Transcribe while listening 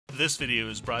This video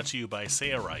is brought to you by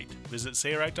Sayorite. Visit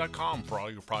Sayorite.com for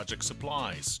all your project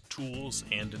supplies, tools,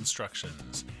 and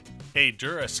instructions. A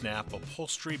Dura Snap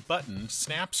Upholstery Button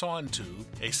snaps onto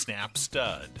a snap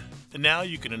stud. And now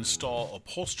you can install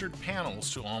upholstered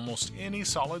panels to almost any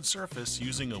solid surface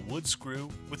using a wood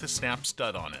screw with a snap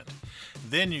stud on it.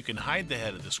 Then you can hide the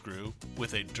head of the screw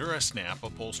with a Dura Snap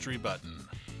Upholstery Button.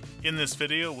 In this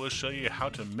video, we'll show you how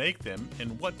to make them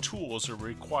and what tools are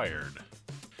required.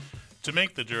 To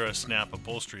make the Dura Snap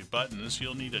Upholstery Buttons,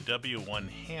 you'll need a W1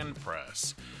 hand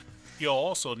press. You'll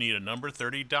also need a number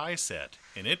 30 die set,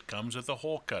 and it comes with a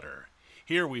hole cutter.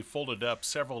 Here we folded up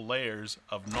several layers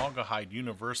of Naugahyde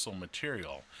universal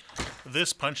material.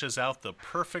 This punches out the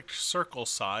perfect circle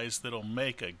size that'll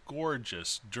make a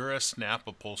gorgeous Dura Snap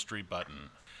Upholstery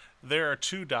Button. There are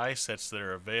two die sets that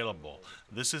are available.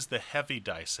 This is the heavy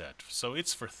die set, so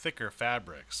it's for thicker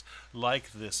fabrics,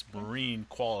 like this marine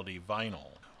quality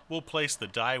vinyl. We'll place the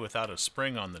die without a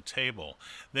spring on the table.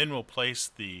 Then we'll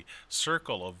place the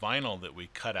circle of vinyl that we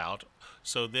cut out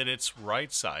so that its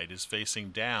right side is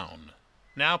facing down.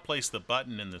 Now place the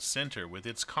button in the center with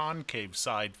its concave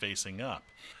side facing up.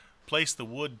 Place the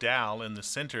wood dowel in the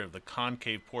center of the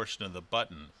concave portion of the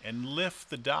button and lift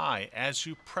the die as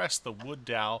you press the wood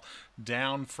dowel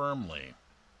down firmly.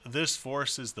 This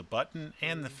forces the button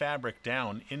and the fabric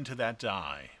down into that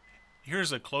die.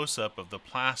 Here's a close-up of the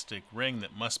plastic ring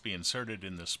that must be inserted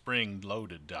in the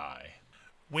spring-loaded die.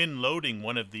 When loading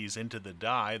one of these into the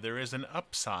die, there is an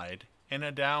upside and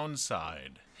a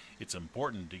downside. It's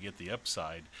important to get the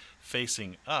upside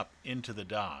facing up into the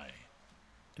die.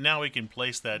 Now we can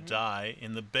place that die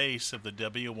in the base of the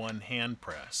W1 hand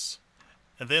press.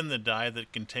 And then the die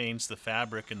that contains the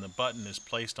fabric and the button is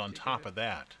placed on top of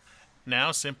that.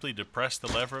 Now simply depress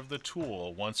the lever of the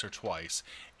tool once or twice,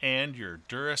 and your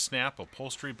Dura Snap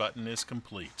Upholstery Button is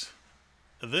complete.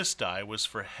 This die was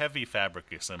for heavy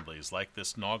fabric assemblies like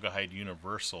this Naugahyde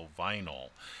Universal Vinyl.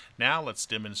 Now let's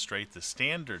demonstrate the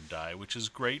standard die, which is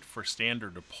great for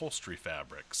standard upholstery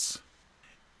fabrics.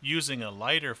 Using a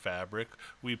lighter fabric,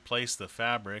 we place the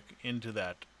fabric into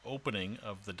that opening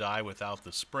of the die without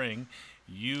the spring,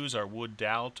 use our wood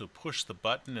dowel to push the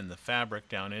button and the fabric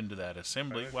down into that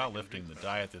assembly while lifting the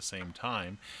die at the same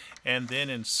time, and then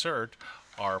insert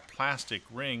our plastic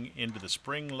ring into the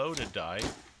spring-loaded die,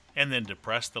 and then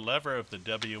depress the lever of the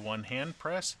W1 hand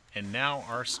press, and now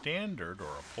our standard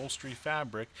or upholstery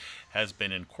fabric has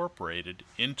been incorporated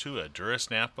into a Dura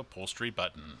Snap Upholstery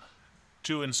Button.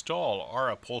 To install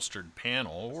our upholstered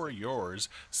panel, or yours,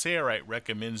 Sayorite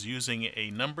recommends using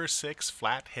a number 6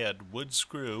 flathead wood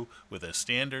screw with a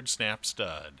standard snap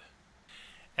stud.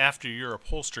 After your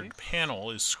upholstered panel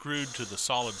is screwed to the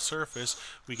solid surface,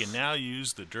 we can now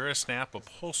use the Dura Snap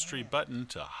Upholstery Button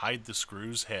to hide the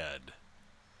screw's head.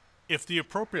 If the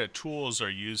appropriate tools are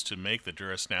used to make the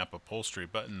Dura Snap Upholstery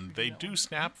Button, they do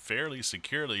snap fairly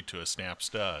securely to a snap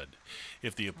stud.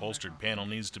 If the upholstered panel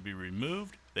needs to be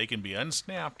removed, they can be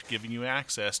unsnapped, giving you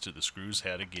access to the screw's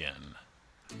head again.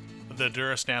 The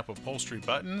Dura Snap Upholstery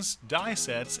Buttons, die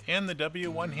sets, and the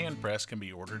W1 hand press can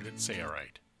be ordered at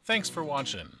Sayorite. Thanks for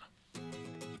watching.